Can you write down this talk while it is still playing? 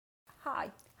Hi.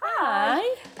 Hi.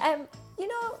 You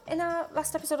know, in our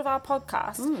last episode of our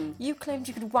podcast, you claimed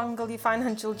you could wangle your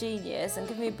financial genius and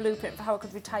give me a blueprint for how I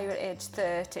could retire at age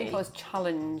 30. I think I was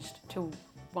challenged to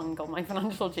wangle my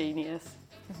financial genius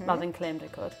rather than claimed I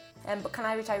could. But can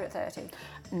I retire at 30?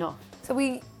 No. So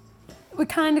we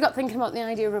kind of got thinking about the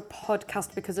idea of a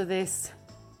podcast because of this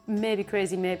maybe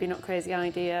crazy, maybe not crazy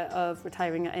idea of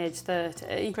retiring at age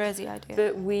 30. Crazy idea.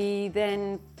 But we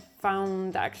then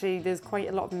found that actually there's quite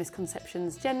a lot of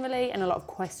misconceptions generally and a lot of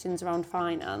questions around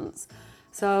finance.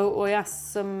 So we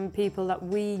asked some people that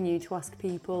we knew to ask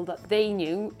people that they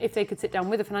knew if they could sit down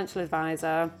with a financial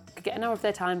advisor, could get an hour of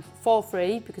their time for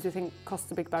free because we think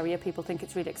cost's a big barrier. People think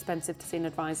it's really expensive to see an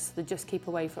advisor, so they just keep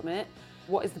away from it.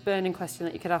 What is the burning question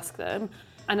that you could ask them?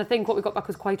 And I think what we got back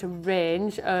was quite a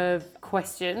range of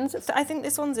questions. So I think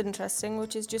this one's interesting,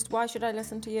 which is just why should I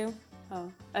listen to you?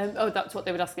 That's what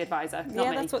they would ask the advisor, not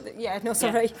Yeah, me. that's what.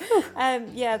 Sorry.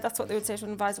 That's what they would say to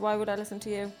an advisor. Why would I listen to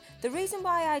you? The reason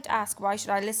why I'd ask why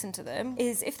should I listen to them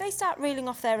is if they start reeling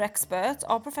off their experts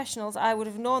or professionals, I would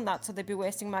have known that, so they'd be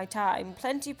wasting my time.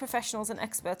 Plenty of professionals and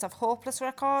experts have hopeless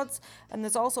records, and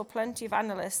there's also plenty of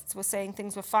analysts were saying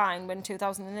things were fine when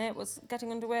 2008 was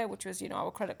getting underway, which was,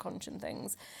 our credit crunch and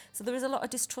things. So there is a lot of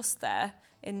distrust there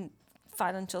in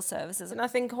financial services, and I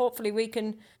think hopefully we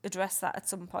can address that at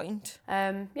some point.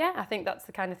 I think that's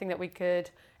the kind of thing that we could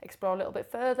explore a little bit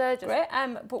further. Great.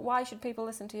 But why should people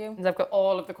listen to you? I've got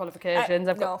all of the qualifications.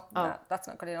 No, that's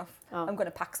not good enough. I'm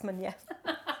going to Paxman, yeah.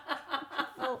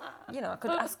 Well, I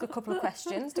could ask a couple of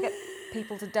questions to get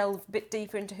people to delve a bit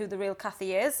deeper into who the real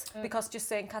Cathy is, because just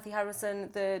saying Cathy Harrison,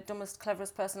 the dumbest,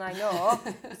 cleverest person I know,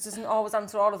 it doesn't always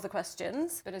answer all of the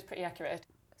questions. But it's pretty accurate.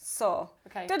 So,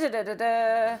 okay.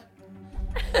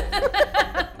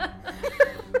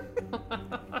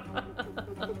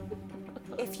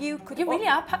 If you could... You really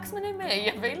are Paxman-ing me.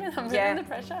 I'm feeling the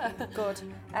pressure. Good.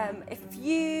 If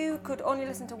you could only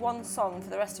listen to one song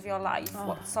for the rest of your life,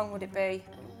 what song would it be?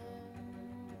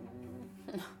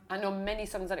 I know many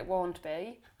songs that it won't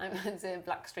be. I'm going to say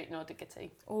Blackstreet No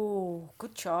Diggity. Oh,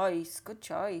 good choice.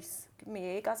 Give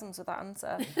me orgasms with that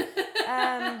answer.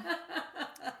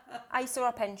 ISA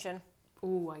or pension?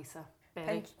 Oh, ISA.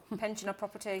 Pension or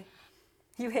property?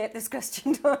 You hate this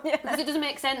question, don't you? Because it doesn't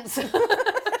make sense.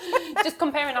 Just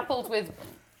comparing apples with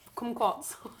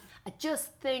kumquats. I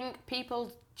just think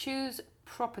people choose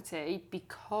property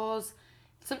because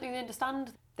it's something they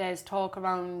understand. There's talk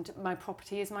around my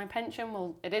property is my pension.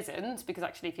 Well, it isn't, because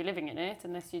actually if you're living in it,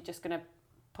 unless you're just going to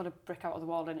pull a brick out of the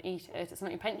wall and eat it, it's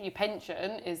not your pension. Your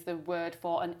pension is the word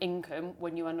for an income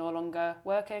when you are no longer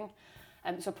working.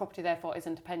 So property therefore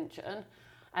isn't a pension.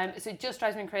 So it just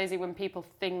drives me crazy when people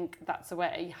think that's a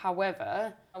way.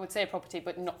 However, I would say property,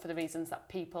 but not for the reasons that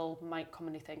people might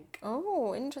commonly think.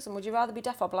 Oh, interesting. Would you rather be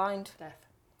deaf or blind? Deaf.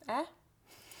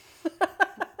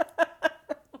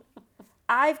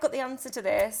 I've got the answer to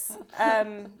this,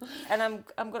 and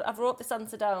I've wrote this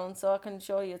answer down so I can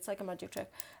show you. It's like a magic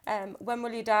trick. When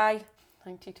will you die?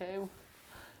 92.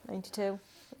 92.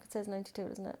 It says 92,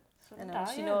 doesn't it? I know,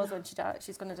 die, she knows when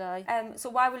she's going to die. So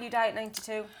why will you die at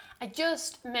 92? I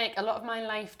just make a lot of my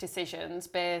life decisions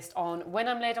based on when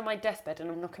I'm laid on my deathbed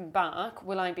and I'm looking back,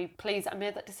 will I be pleased that I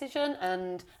made that decision?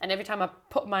 And every time I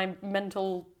put my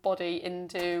mental body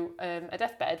into a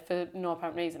deathbed for no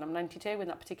apparent reason, I'm 92 in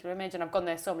that particular image, and I've gone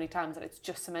there so many times that it's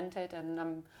just cemented, and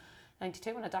I'm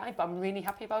 92 when I die, but I'm really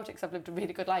happy about it because I've lived a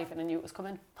really good life and I knew it was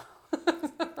coming.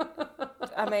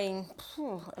 I mean,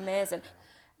 amazing.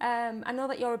 I know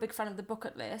that you're a big fan of the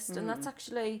bucket list, and that's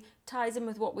actually ties in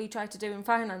with what we try to do in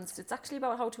finance. It's actually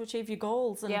about how to achieve your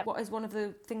goals, and what is one of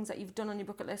the things that you've done on your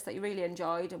bucket list that you really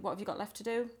enjoyed, and what have you got left to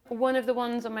do? One of the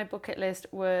ones on my bucket list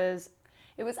was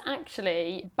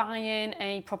actually buying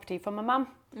a property for my mum.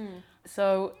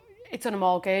 So it's on a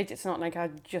mortgage. It's not like I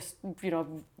just,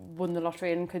 won the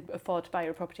lottery and could afford to buy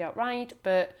her a property outright,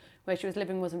 but where she was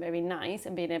living wasn't very nice,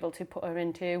 and being able to put her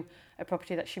into a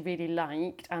property that she really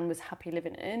liked and was happy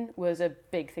living in was a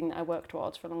big thing that I worked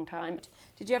towards for a long time.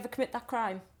 Did you ever commit that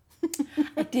crime?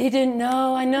 I didn't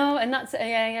know, I know, and that's I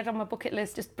had on my bucket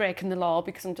list just breaking the law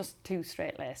because I'm just too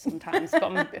straight-laced sometimes,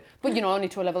 but only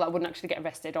to a level that I wouldn't actually get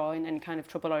arrested or in any kind of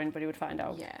trouble or anybody would find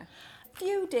out. Yeah. A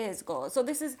few days ago, so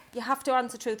this is, you have to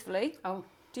answer truthfully. Oh.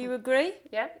 Do you agree?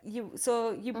 Yeah. You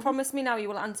promise me now you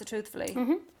will answer truthfully?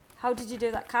 Mm-hmm. How did you do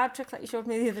that card trick that you showed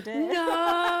me the other day?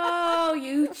 No,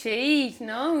 you cheat.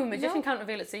 No, magician can't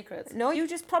reveal its secrets. No, you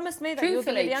just promised me that you would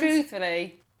give me the answer.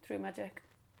 Truthfully, through magic.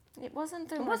 It wasn't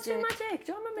through magic. What's through magic?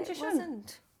 Do you want a magician? It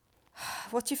wasn't.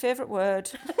 What's your favourite word?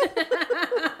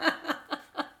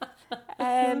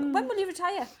 When will you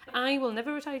retire? I will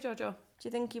never retire, Jojo. Do you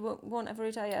think you won't ever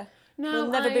retire? No,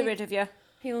 He'll never be rid of you.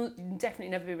 He'll definitely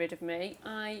never be rid of me.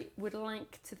 I would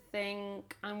like to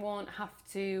think I won't have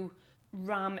to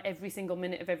ram every single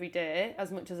minute of every day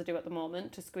as much as I do at the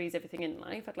moment to squeeze everything in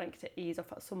life. I'd like to ease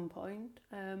off at some point,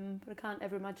 but I can't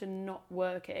ever imagine not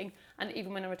working. And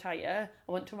even when I retire,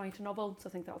 I want to write a novel, so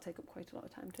I think that'll take up quite a lot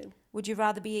of time too. Would you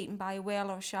rather be eaten by a whale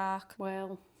or a shark?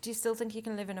 Well, Do you still think you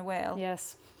can live in a whale?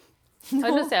 yes.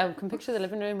 I just say I can picture the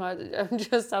living room. I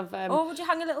just have. Or would you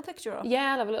hang a little picture up?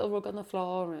 Yeah, I'll have a little rug on the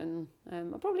floor, and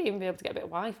I'll probably even be able to get a bit of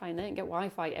Wi-Fi in it and get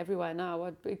Wi-Fi everywhere now.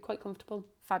 I'd be quite comfortable.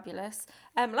 Fabulous.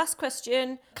 Last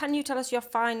question. Can you tell us your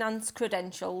finance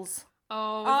credentials?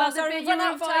 Oh, sorry, we've run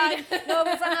out of time. No,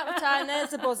 we've run out of time.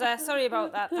 There's the buzzer. Sorry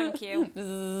about that. Thank you.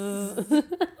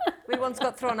 We once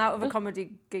got thrown out of a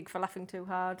comedy gig for laughing too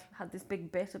hard. Had this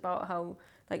big bit about how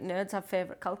like nerds have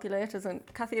favourite calculators, and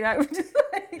Kathy and I were just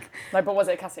like... Like, but was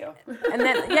it Casio? And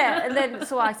then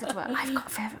so I said to her, I've got a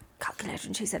favourite calculator,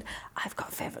 and she said, I've got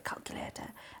a favourite calculator.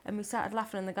 And we started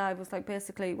laughing, and the guy was like,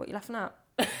 basically, what are you laughing at?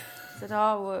 I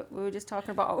said, we were just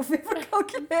talking about our favourite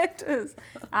calculators.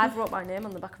 I've wrote my name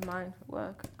on the back of mine at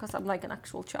work, because I'm like an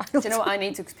actual child. Do you know what I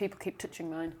need to? Because people keep touching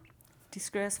mine.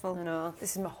 Disgraceful. I know.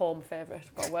 This is my home favourite,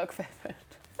 but work favourite.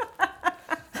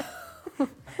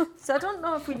 So I don't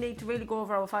know if we need to really go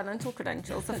over our financial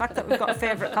credentials. The fact that we've got a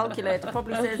favourite calculator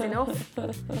probably says enough,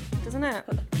 doesn't it?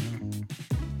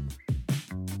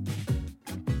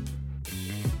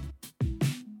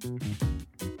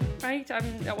 Right,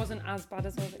 that wasn't as bad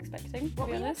as I was expecting, to What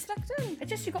be were you honest. expecting? It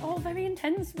just, you got all very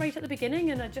intense right at the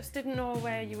beginning, and I just didn't know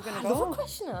where you were going to I love a go.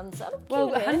 question and answer.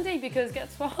 Well, handy, because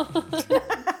guess what?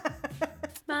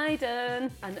 My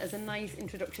turn. And as a nice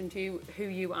introduction to who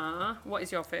you are, what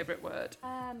is your favourite word?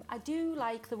 I do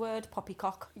like the word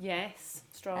poppycock. Yes,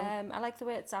 strong. I like the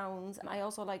way it sounds. I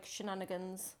also like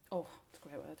shenanigans. Oh, it's a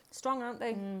great word. Strong, aren't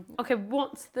they? Okay,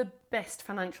 what's the best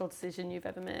financial decision you've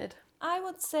ever made? I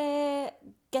would say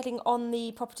getting on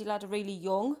the property ladder really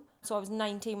young. So I was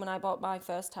 19 when I bought my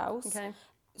first house. Okay.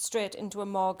 Straight into a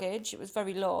mortgage. It was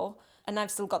very low. And I've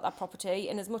still got that property.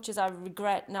 And as much as I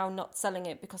regret now not selling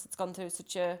it because it's gone through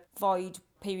such a void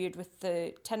period with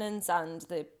the tenants and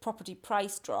the property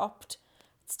price dropped,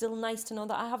 it's still nice to know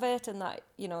that I have it and that,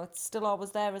 you know, it's still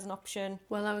always there as an option.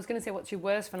 Well, I was going to say, what's your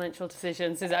worst financial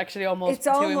decisions? Is it actually almost It's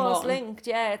two in almost one? linked,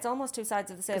 yeah. It's almost two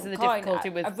sides of the same Because of the coin. difficulty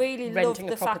with I really loved renting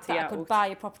a the fact property that I could out. buy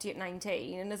a property at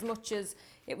 19, and as much as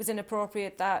it was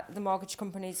inappropriate that the mortgage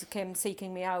companies came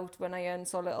seeking me out when I earned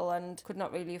so little and could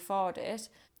not really afford it,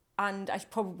 and I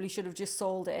probably should have just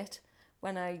sold it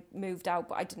when I moved out,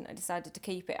 but I didn't. I decided to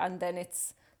keep it, and then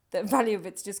the value of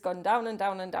it's just gone down and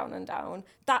down and down and down.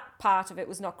 That part of it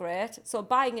was not great. So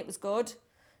buying it was good.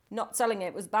 Not selling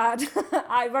it was bad,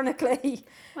 ironically.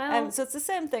 Well, So it's the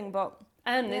same thing, but...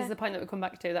 and yeah. is the point that we come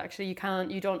back to, that actually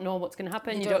you don't know what's going to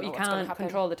happen. You You don't know you what's gonna can't happen.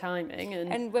 control the timing.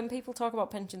 And when people talk about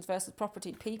pensions versus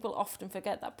property, people often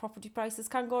forget that property prices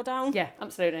can go down. Yeah,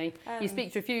 absolutely. You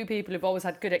speak to a few people who've always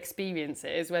had good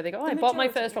experiences where they go, The I bought my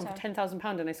majority first of one the for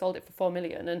 £10,000 and I sold it for 4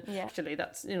 million. And Yeah. actually,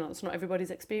 that's it's not everybody's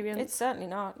experience. It's certainly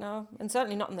not, no. And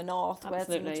certainly not in the north, where there's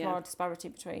Absolutely, much yeah. more disparity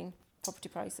between property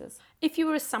prices. If you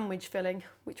were a sandwich filling,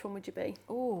 which one would you be?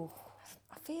 Oh,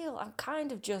 I feel I'm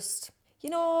kind of just...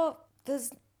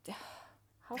 there's...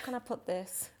 How can I put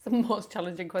this? It's the most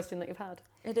challenging question that you've had.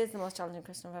 It is the most challenging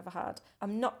question I've ever had.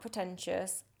 I'm not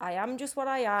pretentious. I am just what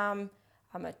I am.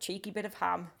 I'm a cheeky bit of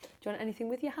ham. Do you want anything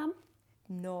with your ham?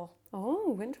 No.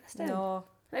 Oh, interesting. No.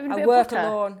 Not even a bit I of work butter?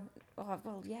 alone. Oh,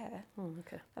 well, yeah. Oh,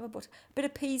 okay. Have a bit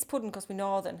of peas pudding because we're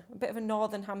northern. A bit of a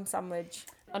northern ham sandwich.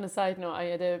 On a side note, I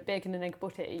had a bacon and egg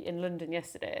butty in London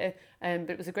yesterday, but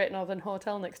it was a Great Northern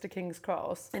Hotel next to King's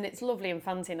Cross, and it's lovely and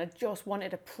fancy, and I just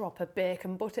wanted a proper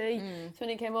bacon butty. So when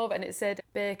it came over and it said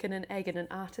bacon and egg and an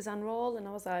artisan roll, and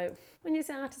I was like, when you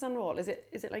say artisan roll, is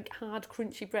it like hard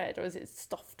crunchy bread or is it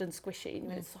soft and squishy? And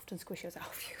when it's soft and squishy, I was like,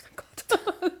 oh phew, thank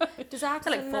God. Does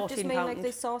artisan like that just mean like £14.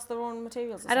 they source their own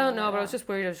materials? Or I don't something know, like but I was that? just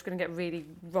worried I was going to get really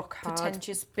rock hard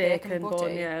Pretentious bacon bacon bun,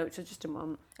 butty. yeah, which I just didn't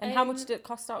want. And how much did it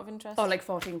cost out of interest? Oh, like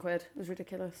 14 quid. It was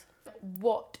ridiculous.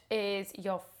 What is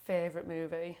your favourite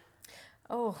movie?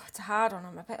 Oh, it's a hard one.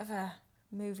 I'm a bit of a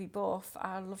movie buff.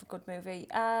 I love a good movie.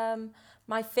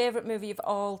 My favourite movie of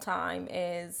all time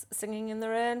is Singing in the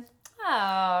Rain.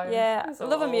 Oh, Yeah, I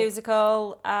love a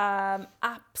musical.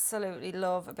 Absolutely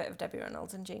love a bit of Debbie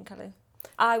Reynolds and Gene Kelly.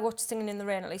 I watch Singing in the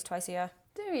Rain at least twice a year.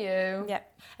 Do you? Yeah.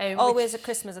 which- Always at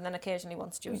Christmas and then occasionally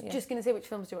once I during was the year. just going to say, which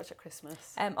films do you watch at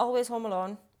Christmas? Always Home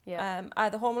Alone. Yeah.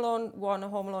 Either Home Alone 1 or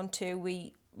Home Alone 2.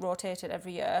 We rotate it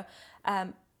every year. I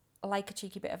like a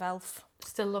cheeky bit of Elf.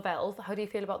 Still love Elf. How do you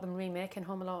feel about them remaking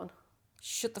Home Alone?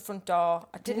 Shut the front door.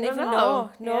 I didn't You even don't know.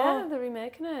 No. Yeah, they're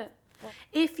remaking it.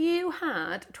 If you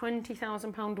had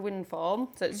 £20,000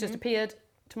 windfall, so it's just appeared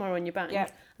tomorrow in your bank,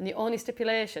 and the only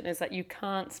stipulation is that you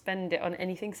can't spend it on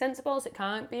anything sensible, so it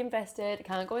can't be invested, it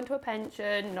can't go into a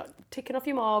pension, not ticking off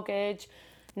your mortgage.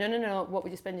 No. What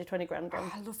would you spend your 20 grand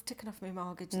on? I love ticking off my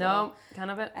mortgage. No, can't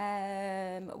have it.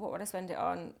 What would I spend it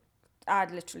on?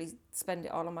 I'd literally spend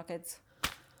it all on my kids.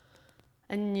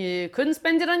 And you couldn't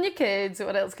spend it on your kids.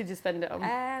 What else could you spend it on?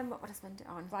 What would I spend it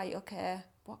on? Right, okay.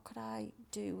 What could I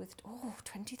do with... Oh,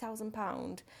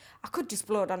 £20,000. I could just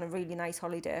blow it on a really nice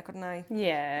holiday, couldn't I?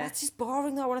 Yeah. That's just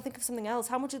boring though. I want to think of something else.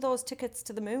 How much are those tickets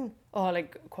to the moon? Oh,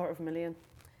 like $250,000.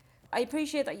 I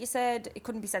appreciate that you said it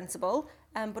couldn't be sensible,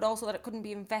 but also that it couldn't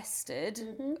be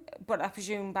invested. But I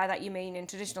presume by that you mean in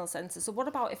traditional senses. So what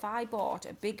about if I bought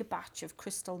a big batch of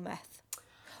crystal meth?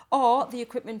 Or the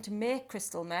equipment to make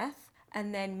crystal meth,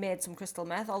 and then made some crystal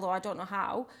meth, although I don't know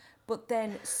how, but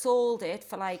then sold it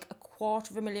for like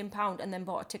 £250,000 and then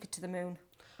bought a ticket to the moon.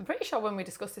 I'm pretty sure when we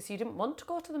discussed this, you didn't want to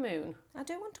go to the moon. I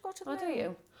do want to go to the moon. Oh, do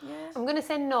you? Yeah. I'm going to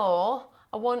say no.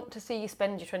 I want to see you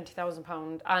spend your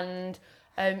 £20,000 and...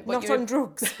 Not on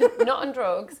drugs. Not on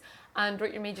drugs. And what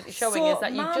you're immediately showing is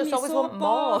that you just always want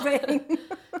more.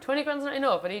 20 grand's not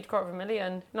enough. I need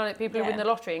 $250,000. Not like people who win the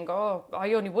lottery and go, oh,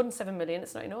 I only won 7 million.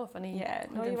 It's not enough. I need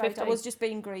no, you're right. I was just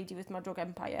being greedy with my drug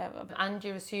empire. And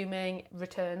you're assuming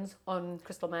returns on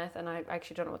crystal meth, and I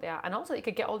actually don't know what they are. And also, you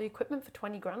could get all the equipment for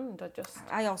 20 grand.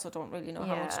 I also don't really know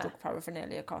how much drug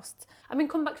paraphernalia costs. I mean,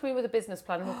 come back to me with a business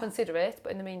plan and we'll consider it.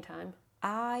 But in the meantime,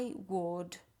 I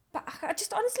would. But I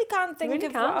just honestly can't think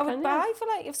of what I would buy for,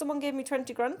 like, if someone gave me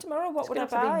 20 grand tomorrow, what would I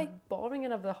buy? Be boring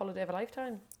and have the holiday of a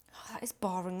lifetime. Oh, that is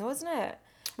boring though, isn't it?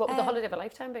 What would the holiday of a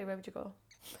lifetime be? Where would you go?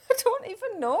 I don't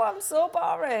even know. I'm so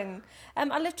boring.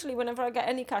 I literally, whenever I get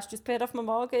any cash, just paid off my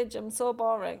mortgage. I'm so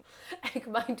boring. I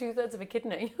could buy 2/3 of a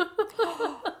kidney.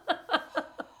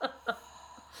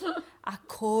 I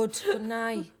could, couldn't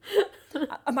I?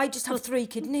 I might just have 3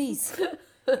 kidneys.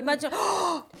 Imagine...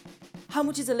 How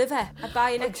much is a liver? I'd buy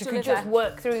an extra liver. You could just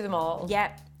work through them all.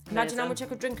 Yeah. Imagine how much I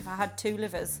could drink if I had 2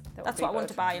 livers. That's what I want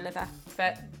to buy, a liver.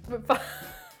 Fair.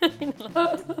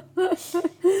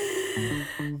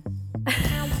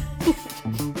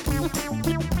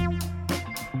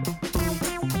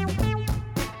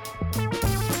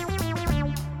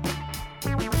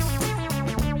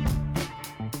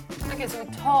 Okay, so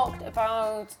we talked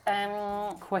about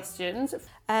questions.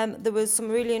 There was some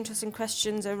really interesting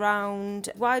questions around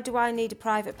why do I need a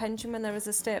private pension when there is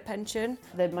a state pension?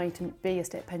 There mightn't be a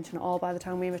state pension at all by the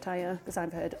time we retire, because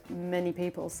I've heard many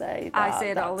people say that. I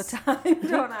say it all the time,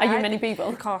 don't I? Are you many people?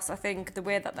 Of course, I think the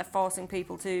way that they're forcing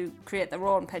people to create their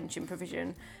own pension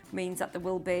provision means that there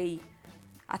will be,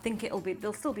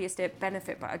 there'll still be a state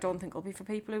benefit, but I don't think it'll be for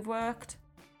people who've worked.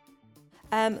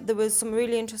 There was some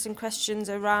really interesting questions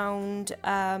around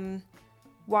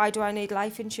why do I need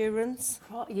life insurance?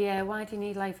 Yeah, why do you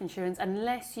need life insurance?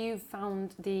 Unless you've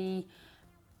found the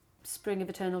spring of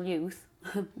eternal youth,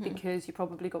 because you're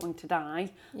probably going to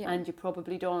die, and you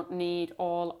probably don't need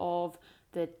all of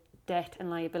the debt and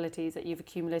liabilities that you've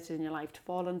accumulated in your life to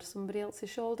fall onto somebody else's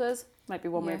shoulders. Might be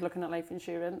one way of looking at life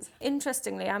insurance.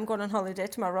 Interestingly, I'm going on holiday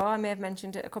tomorrow. I may have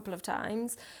mentioned it a couple of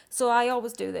times. So I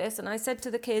always do this, and I said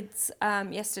to the kids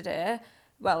yesterday,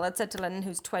 well, I'd said to Lennon,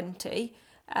 who's 20,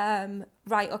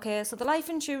 right, okay, so the life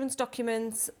insurance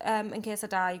documents, in case I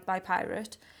die by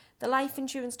pirate, the life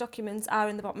insurance documents are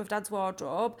in the bottom of Dad's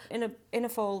wardrobe in a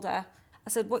folder. I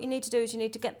said, what you need to do is you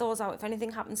need to get those out. If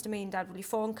anything happens to me and Dad, will you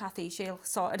phone Kathy? She'll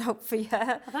sort it out for you.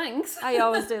 Thanks. I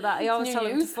always do that. I always tell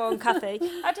them to phone Kathy.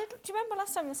 I did. Do you remember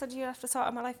last time I said you have to sort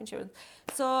out my life insurance?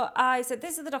 So I said,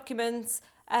 these are the documents.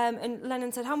 And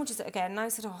Lennon said, how much is it again? And I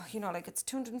said, like it's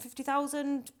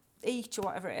 250,000 each or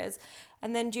whatever it is.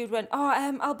 And then Jude went,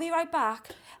 I'll be right back.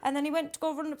 And then he went to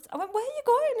go run up. I went, where are you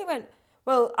going? And he went,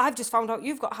 well, I've just found out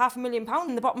you've got £500,000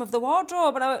 in the bottom of the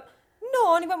wardrobe. And I went,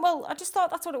 no, and he went, well, I just thought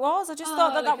that's what it was. I just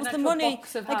thought that was the money.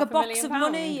 Like a box of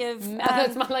money.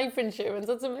 That's my life insurance.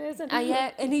 That's amazing.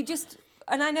 Yeah,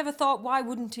 and I never thought, why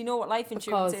wouldn't he know what life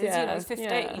insurance is? Yeah, he's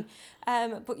 15.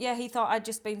 Yeah. But yeah, he thought I'd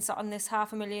just been sat on this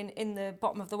 £500,000 in the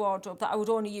bottom of the wardrobe that I would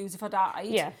only use if I died.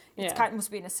 Yeah. It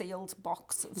must be in a sealed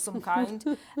box of some kind.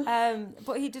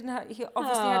 But he he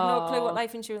obviously had no clue what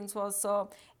life insurance was. So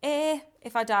A,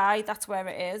 if I die, that's where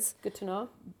it is. Good to know.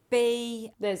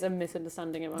 B, there's a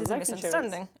misunderstanding around life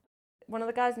insurance. One of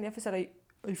the guys in the office said,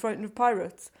 are you frightened of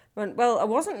pirates? I went, well, I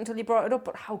wasn't until you brought it up,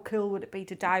 but how cool would it be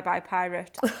to die by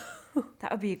pirate?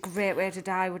 That would be a great way to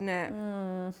die, wouldn't it?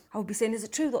 I would be saying, is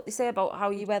it true what they say about how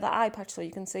you wear the eye patch so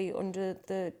you can see under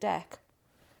the deck?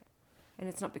 And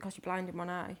it's not because you're blind in one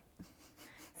eye.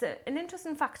 So, an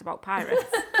interesting fact about pirates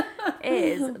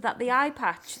is that the eye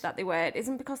patch that they wear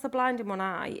isn't because they're blind in one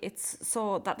eye, it's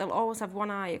so that they'll always have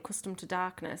one eye accustomed to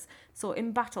darkness. So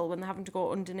in battle, when they're having to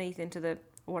go underneath into the,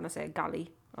 I want to say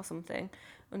galley or something,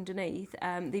 underneath,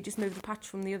 they just move the patch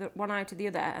from the other one eye to the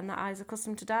other, and that eye's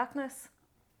accustomed to darkness.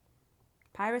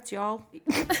 Pirates, y'all.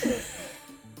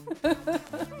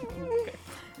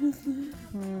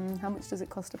 How much does it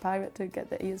cost a pirate to get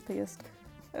their ears pierced?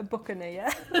 A buccaneer,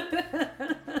 yeah.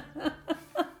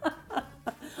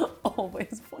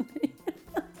 Always funny.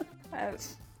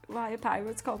 Why are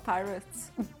pirates called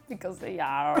pirates? Because they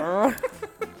are.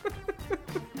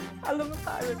 I love a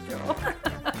pirate joke.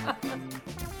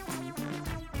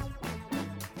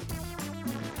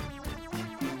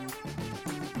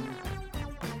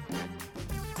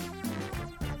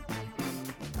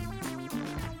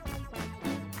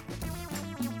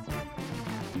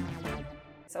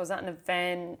 So I was at an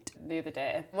event the other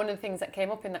day. One of the things that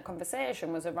came up in that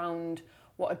conversation was around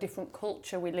what a different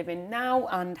culture we live in now,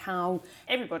 and how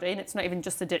everybody, and it's not even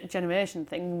just a generation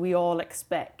thing, we all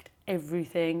expect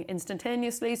everything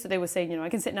instantaneously. So they were saying, I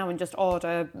can sit now and just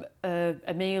order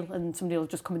a meal and somebody will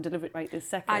just come and deliver it right this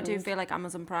second. I do feel like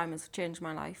Amazon Prime has changed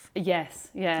my life. Yes,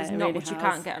 yeah. There's not much you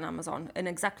can't get on Amazon, and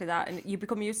exactly that, and you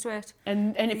become used to it.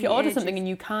 And if you order something and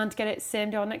you can't get it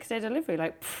same day or next day delivery,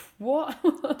 like, what?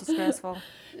 Disgraceful.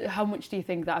 How much do you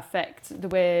think that affects the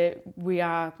way we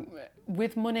are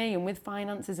with money and with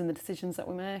finances and the decisions that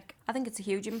we make? I think it's a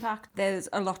huge impact. There's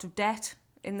a lot of debt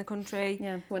in the country.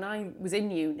 Yeah. When I was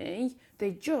in uni,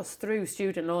 they just threw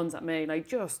student loans at me.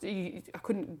 Like, I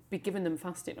couldn't be giving them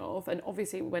fast enough. And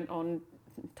obviously it went on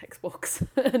textbooks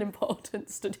and important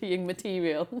studying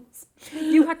materials.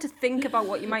 You had to think about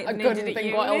what you might have needed I couldn't at think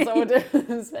uni. what else I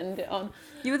would spend it on.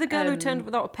 You were the girl who turned up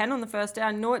without a pen on the first day.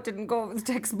 I know it didn't go with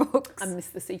the textbooks. I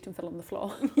missed the seat and fell on the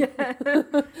floor. Yeah.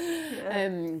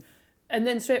 And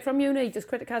then straight from uni, just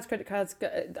credit cards.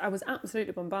 I was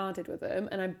absolutely bombarded with them.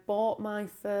 And I bought my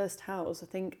first house. I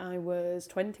think I was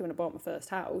 20 when I bought my first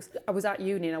house. I was at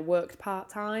uni and I worked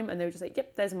part-time, and they were just like,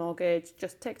 yep, there's a mortgage,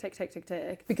 just take.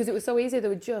 Because it was so easy, they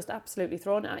were just absolutely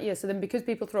thrown at you. So then because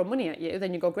people throw money at you,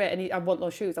 then you go, great, I want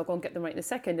those shoes, I'll go and get them right in a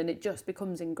second. And it just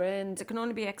becomes ingrained. It can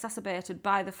only be exacerbated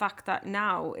by the fact that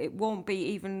now it won't be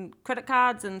even credit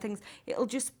cards and things. It'll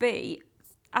just be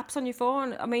apps on your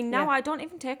phone. I mean, now I don't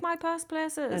even take my purse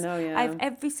places. I know, yeah. I have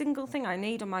every single thing I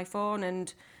need on my phone,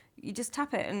 and you just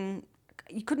tap it, and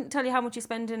you couldn't tell you how much you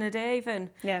spend in a day even.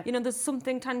 Yeah. There's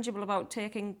something tangible about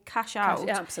taking cash out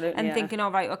absolutely, and thinking, all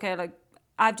right, okay, like,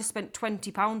 I've just spent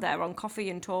 £20 there on coffee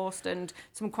and toast and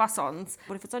some croissants.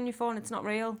 But if it's on your phone, it's not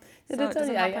real. So it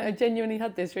doesn't happen. I genuinely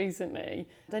had this recently.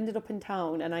 I ended up in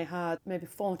town and I had maybe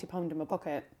 £40 in my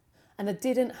pocket. And I'd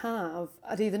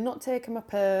either not taken my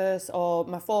purse or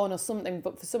my phone or something,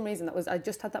 but for some reason I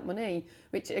just had that money,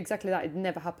 which exactly that, it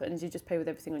never happens. You just pay with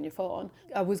everything on your phone.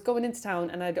 I was going into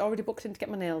town and I'd already booked in to get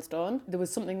my nails done. There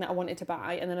was something that I wanted to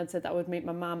buy, and then I'd said that I would meet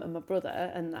my mum and my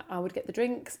brother and that I would get the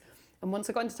drinks. And once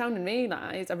I got into town and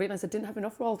realised I didn't have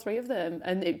enough for all three of them.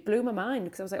 And it blew my mind,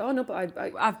 because I was like, oh no, but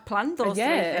I've planned those three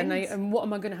things. And what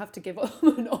am I going to have to give up?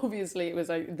 And obviously it was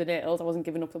like the nails, I wasn't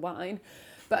giving up the wine.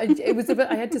 But it was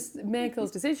I had to make those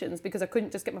decisions because I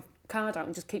couldn't just get my card out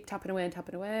and just keep tapping away.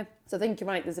 So I think you're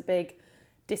right, there's a big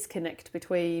disconnect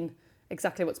between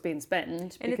exactly what's being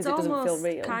spent, and because it doesn't feel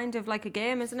real. It's kind of like a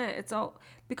game, isn't it? It's all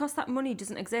because that money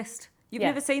doesn't exist. You've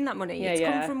never seen that money. It's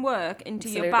come from work into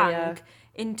your bank.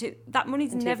 Into that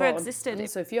money's into never existed.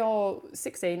 So if you're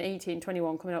 16, 18,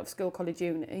 21, coming out of school, college,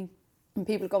 uni, and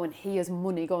people go and here's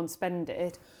money, go and spend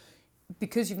it,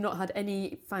 because you've not had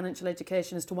any financial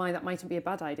education as to why that mightn't be a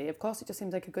bad idea. Of course, it just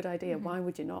seems like a good idea. Mm-hmm. Why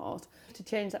would you not? To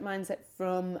change that mindset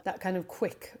from that kind of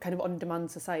quick, kind of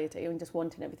on-demand society and just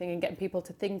wanting everything, and getting people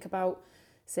to think about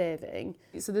saving.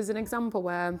 So there's an example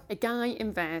where a guy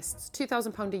invests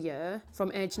 £2,000 a year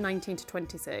from age 19 to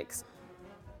 26.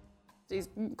 He's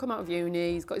come out of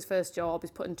uni, he's got his first job,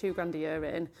 he's putting £2,000 a year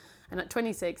in, and at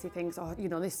 26 he thinks,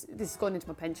 this is going into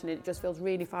my pension, and it just feels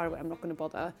really far away, I'm not going to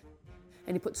bother.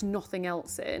 And he puts nothing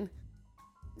else in.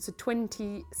 So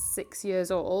 26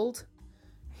 years old,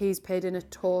 he's paid in a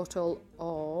total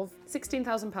of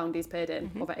 £16,000 he's paid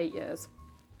in over 8 years.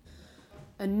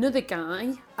 Another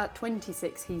guy, at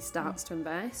 26, he starts to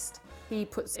invest. He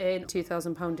puts in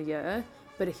 £2,000 a year,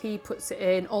 but he puts it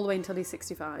in all the way until he's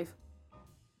 65.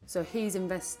 So he's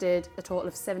invested a total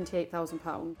of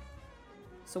 £78,000.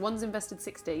 So one's invested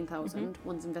 16,000,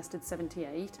 one's invested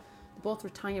 78. They both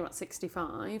retire at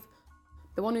 65.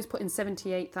 The one who's put in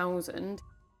 78,000,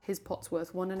 his pot's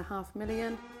worth £1.5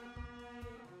 million.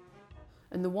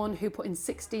 And the one who put in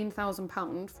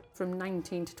 £16,000 from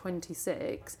 19 to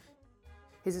 26,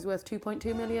 his is worth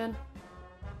 2.2 million.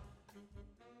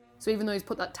 So even though he's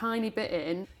put that tiny bit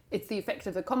in, it's the effect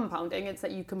of the compounding. It's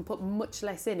that you can put much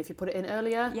less in if you put it in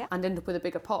earlier and end up with a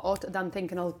bigger pot than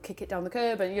thinking I'll kick it down the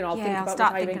curb and, I'll think about I'll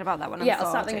start retiring. thinking about that when I'm 40. I'll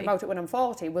start thinking about it when I'm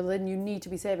 40. Well, then you need to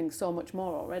be saving so much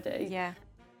more already. Yeah.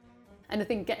 And I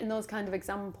think getting those kind of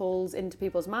examples into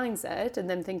people's mindset and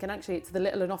then thinking actually it's the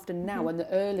little and often now and the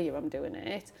earlier I'm doing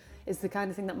it is the kind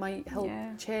of thing that might help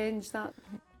change that.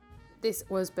 This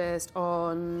was based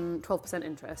on 12%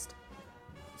 interest.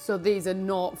 So these are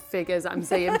not figures I'm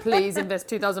saying, please invest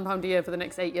 £2,000 a year for the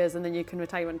next 8 years and then you can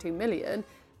retire on 2 million.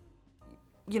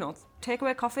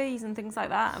 Takeaway coffees and things like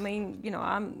that. I mean,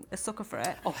 I'm a sucker for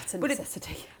it. Oh, it's a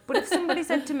necessity. But if somebody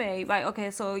said to me, right, okay,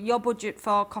 so your budget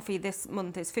for coffee this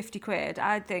month is 50 quid,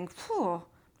 I'd think, I'm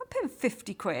paying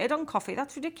 50 quid on coffee.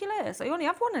 That's ridiculous. I only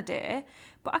have one a day.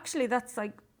 But actually, that's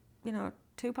like,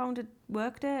 £2 a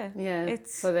work day. Yeah.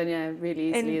 So then, really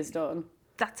easily is done.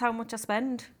 That's how much I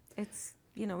spend. It's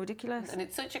ridiculous. And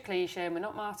it's such a cliche, and we're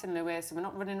not Martin Lewis, and we're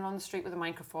not running around the street with a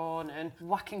microphone and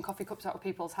whacking coffee cups out of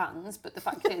people's hands, but the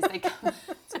fact is they can...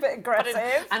 It's a bit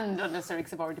aggressive. And unnecessary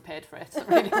because I've already paid for it, so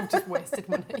really I've just wasted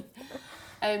money.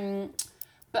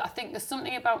 But I think there's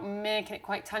something about making it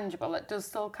quite tangible that does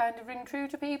still kind of ring true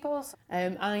to people.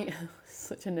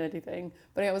 Such a nerdy thing,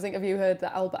 but I always think, have you heard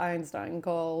that Albert Einstein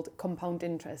called compound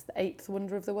interest the 8th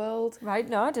wonder of the world? Right,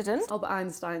 no, I didn't. Albert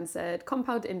Einstein said,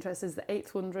 compound interest is the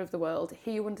 8th wonder of the world.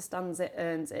 He who understands it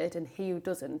earns it, and he who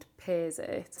doesn't pays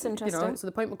it. It's interesting. So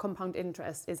the point with compound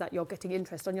interest is that you're getting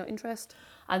interest on your interest.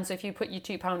 And so if you put your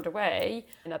 £2 away,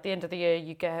 and at the end of the year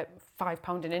you get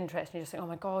 £5 in interest, and you just think, oh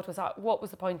my God, what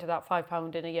was the point of that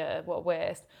 £5 in a year? What a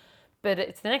waste. But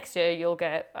it's the next year you'll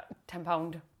get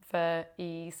 £10 for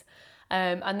ease.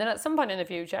 And then at some point in the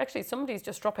future, actually, somebody's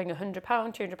just dropping £100,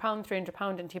 £200,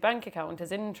 £300 into your bank account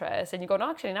as interest, and you go, no,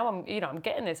 actually, now I'm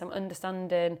getting this. I'm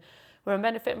understanding where I'm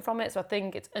benefiting from it. So I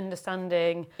think it's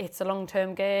understanding it's a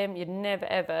long-term game. You're never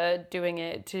ever doing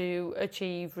it to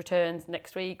achieve returns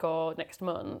next week or next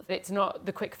month. It's not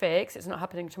the quick fix. It's not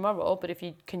happening tomorrow. But if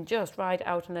you can just ride it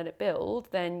out and let it build,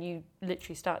 then you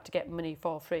literally start to get money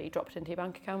for free dropped into your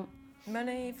bank account.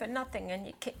 Money for nothing and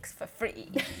your kicks for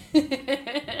free.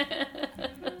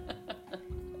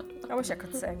 I wish I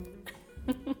could sing.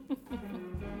 Do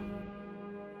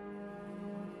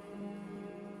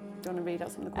you want to read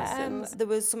out some of the questions? There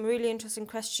was some really interesting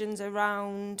questions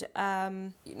around,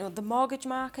 the mortgage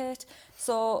market.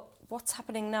 So what's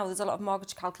happening now? There's a lot of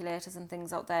mortgage calculators and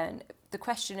things out there. And the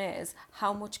question is,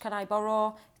 how much can I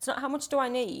borrow? It's not how much do I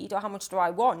need or how much do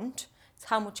I want. It's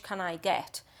how much can I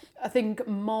get? I think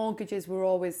mortgages were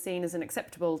always seen as an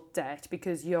acceptable debt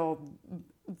because you're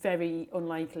very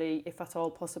unlikely, if at all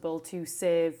possible, to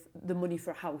save the money for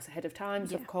a house ahead of time.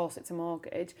 So of course it's a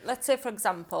mortgage. Let's say, for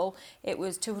example, it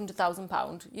was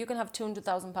 £200,000. You can have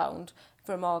 £200,000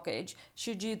 for a mortgage.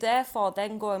 Should you therefore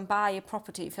then go and buy a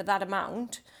property for that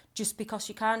amount just because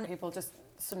you can? People just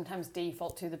sometimes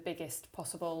default to the biggest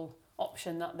possible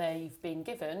option that they've been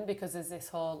given because there's this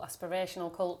whole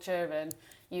aspirational culture and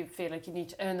you feel like you need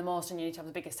to earn the most and you need to have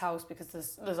the biggest house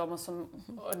because there's almost some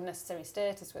unnecessary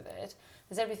status with it.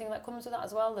 There's everything that comes with that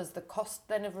as well. There's the cost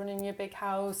then of running your big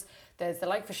house. There's the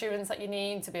life assurance that you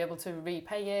need to be able to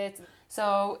repay it.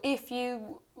 So if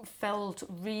you felt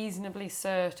reasonably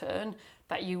certain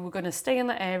that you were going to stay in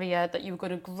that area, that you were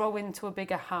going to grow into a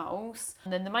bigger house,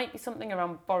 and then there might be something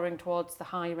around borrowing towards the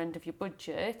higher end of your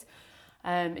budget.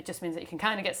 It just means that you can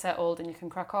kind of get settled and you can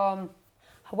crack on.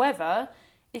 However,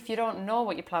 if you don't know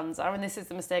what your plans are, and this is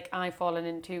the mistake I've fallen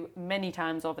into many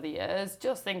times over the years,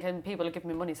 just thinking people are giving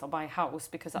me money so I'll buy a house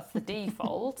because that's the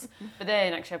default. But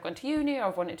then actually I've gone to uni or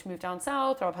I've wanted to move down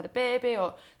south or I've had a baby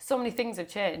or so many things have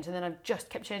changed and then I've just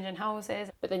kept changing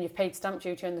houses. But then you've paid stamp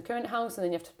duty on the current house and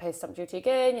then you have to pay stamp duty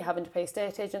again. You're having to pay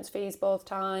estate agents fees both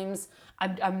times.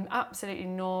 I'm absolutely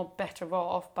no better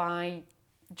off by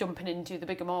jumping into the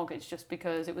bigger mortgage just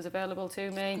because it was available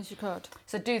to me. Because you could.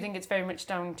 So I do think it's very much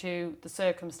down to the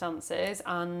circumstances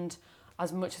and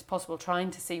as much as possible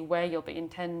trying to see where you'll be in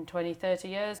 10, 20, 30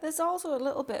 years. There's also a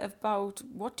little bit about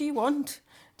what do you want?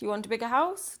 Do you want a bigger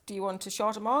house? Do you want a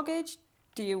shorter mortgage?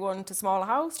 Do you want a smaller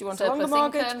house? Do you want a longer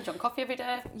mortgage? Income, do you want coffee every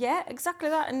day? Yeah, exactly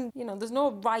that. And, there's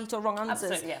no right or wrong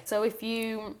answers. Absolutely, yeah. So if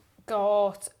you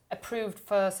got approved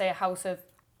for, say, a house of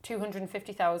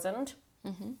 250,000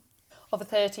 over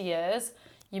 30 years,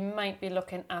 you might be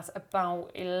looking at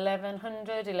about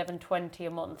 1,100, 1,120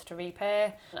 a month to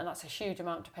repay, and that's a huge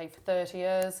amount to pay for 30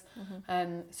 years.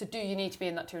 So do you need to be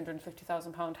in that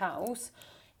 £250,000 house?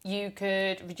 You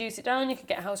could reduce it down, you could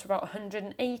get a house for about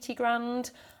 180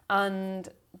 grand and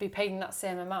be paying that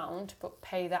same amount, but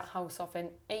pay that house off in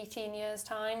 18 years'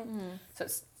 time. So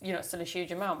it's, you know, still a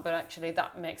huge amount, but actually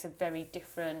that makes a very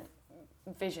different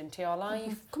vision to your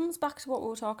life. Comes back to what we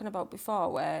were talking about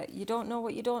before, where you don't know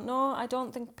what you don't know. I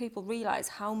don't think people realise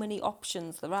how many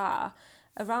options there are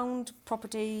around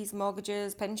properties,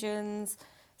 mortgages, pensions,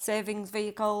 savings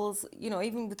vehicles, you know,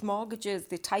 even with mortgages,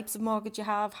 the types of mortgage you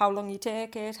have, how long you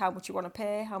take it, how much you want to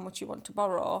pay, how much you want to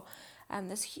borrow. And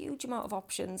there's a huge amount of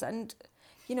options. And,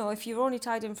 you know, if you're only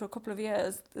tied in for a couple of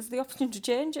years, there's the option to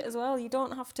change it as well. You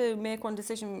don't have to make one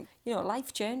decision. You know,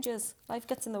 life changes. Life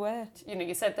gets in the way. You know,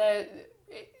 you said there,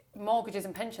 mortgages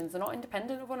and pensions, they're not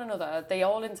independent of one another. They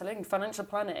all interlink. Financial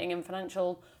planning and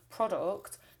financial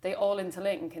product, they all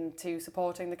interlink into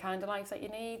supporting the kind of life that you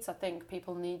need. So I think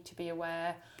people need to be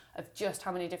aware of just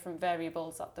how many different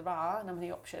variables that there are and how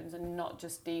many options, and not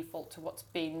just default to what's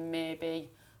been maybe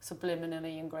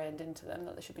subliminally ingrained into them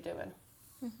that they should be doing.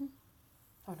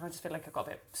 Oh no, I just feel like I got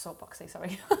a bit soapboxy,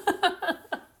 sorry.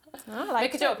 I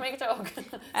like Make a joke.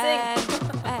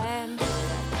 Sing.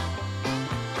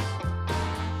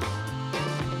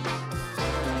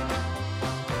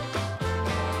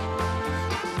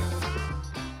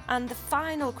 And the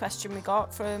final question we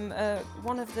got from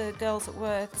one of the girls at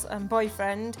work's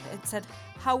boyfriend, it said,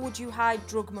 how would you hide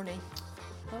drug money?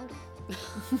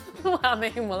 I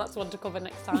mean, well, that's one to cover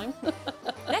next time.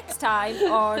 Next time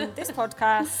on this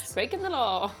podcast. Breaking the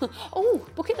law. Oh,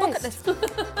 bucket list.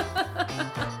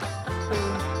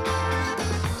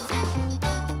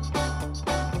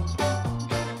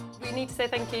 We need to say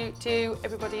thank you to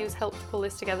everybody who's helped pull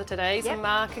this together today. So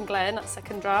Mark and Glenn at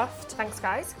Second Draft. Thanks,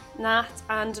 guys. Nat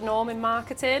and Norm in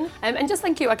marketing. And just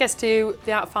thank you, I guess, to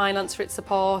the Art of Finance for its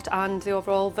support and the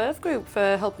overall Verve Group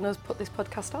for helping us put this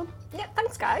podcast on. Yeah,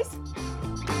 thanks, guys.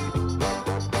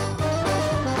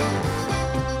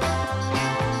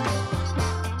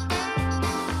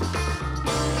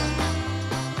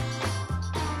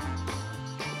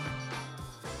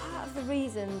 Part of the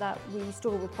reason that we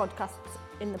struggle with podcasts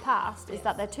in the past is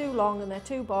that they're too long and they're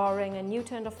too boring, and you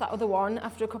turned off that other one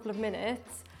after a couple of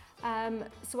minutes.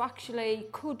 So actually,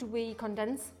 could we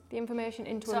condense the information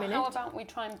into a minute? So how about we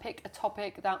try and pick a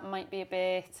topic that might be a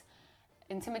bit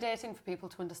intimidating for people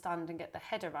to understand and get their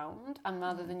head around, and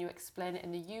rather than you explain it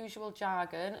in the usual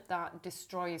jargon that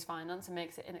destroys finance and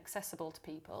makes it inaccessible to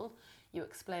people, you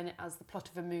explain it as the plot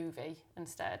of a movie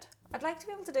instead. I'd like to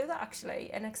be able to do that, actually,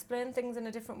 and explain things in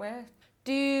a different way.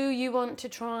 Do you want to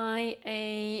try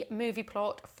a movie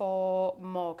plot for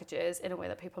mortgages in a way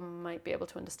that people might be able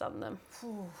to understand them?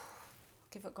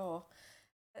 Give it a go.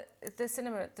 The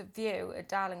cinema at the View at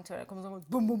Darlington, it comes on with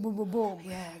boom, boom, boom, boom, boom.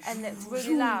 Yeah. And it's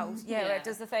really loud. Yeah, it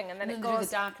does the thing. And then it through goes.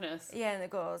 the darkness. Yeah, and it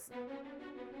goes.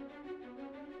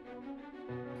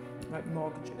 Like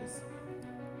mortgages.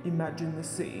 Imagine the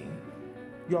scene.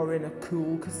 You're in a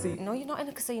cool casino. No, you're not in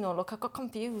a casino. Look, I got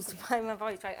confused by my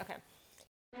voice. Right, okay.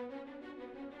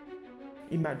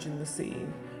 Imagine the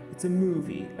scene. It's a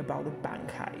movie about a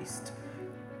bank heist.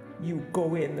 You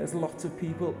go in, there's lots of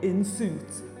people in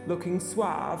suits, looking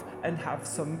suave, and have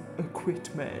some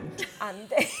equipment. And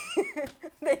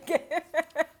they get...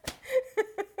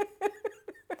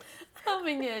 I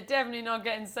mean, you're definitely not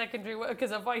getting secondary work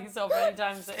as a voiceover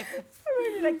anytime soon. I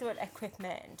really like the word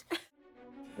equipment.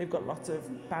 They've got lots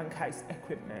of bank heist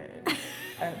equipment.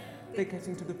 They get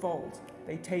into the vault.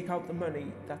 They take out the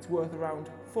money that's worth around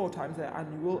 4 times their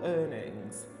annual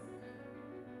earnings.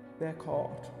 They're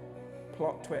caught.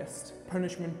 Plot twist.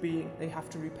 Punishment being they have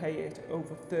to repay it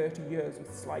over 30 years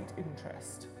with slight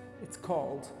interest. It's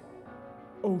called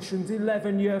Ocean's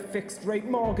 11-year fixed rate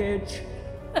mortgage.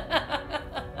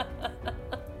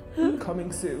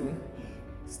 Coming soon.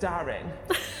 Starring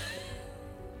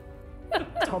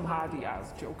Tom Hardy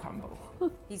as Joe Campbell.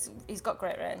 He's got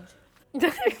great range.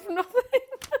 Nothing.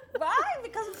 Why?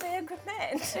 Because of the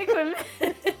equipment.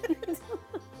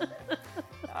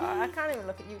 I can't even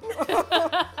look at you.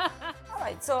 All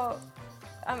right, so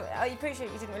I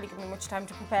appreciate you didn't really give me much time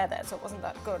to prepare there, so it wasn't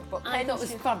that good. But I thought it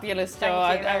was fabulous, Joe.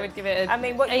 Thank you. I would give it I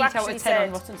mean, what you 8 out actually of 10 on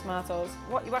said- Rotten Tomatoes.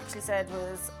 What you actually said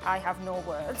was, I have no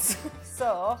words.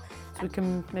 So We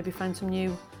can maybe find some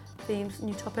new themes,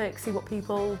 new topics, see what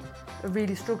people are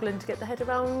really struggling to get their head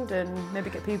around, and maybe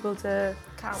get people to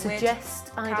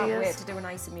suggest ideas. Can't wait to do an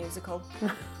ISA musical.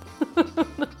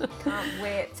 Can't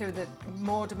wait through the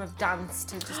modem of dance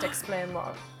to just explain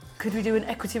what... Could we do an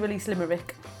equity release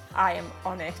limerick? I am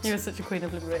on it. You're such a queen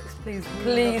of limericks. Please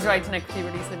write an equity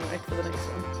release limerick for the next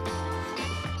one.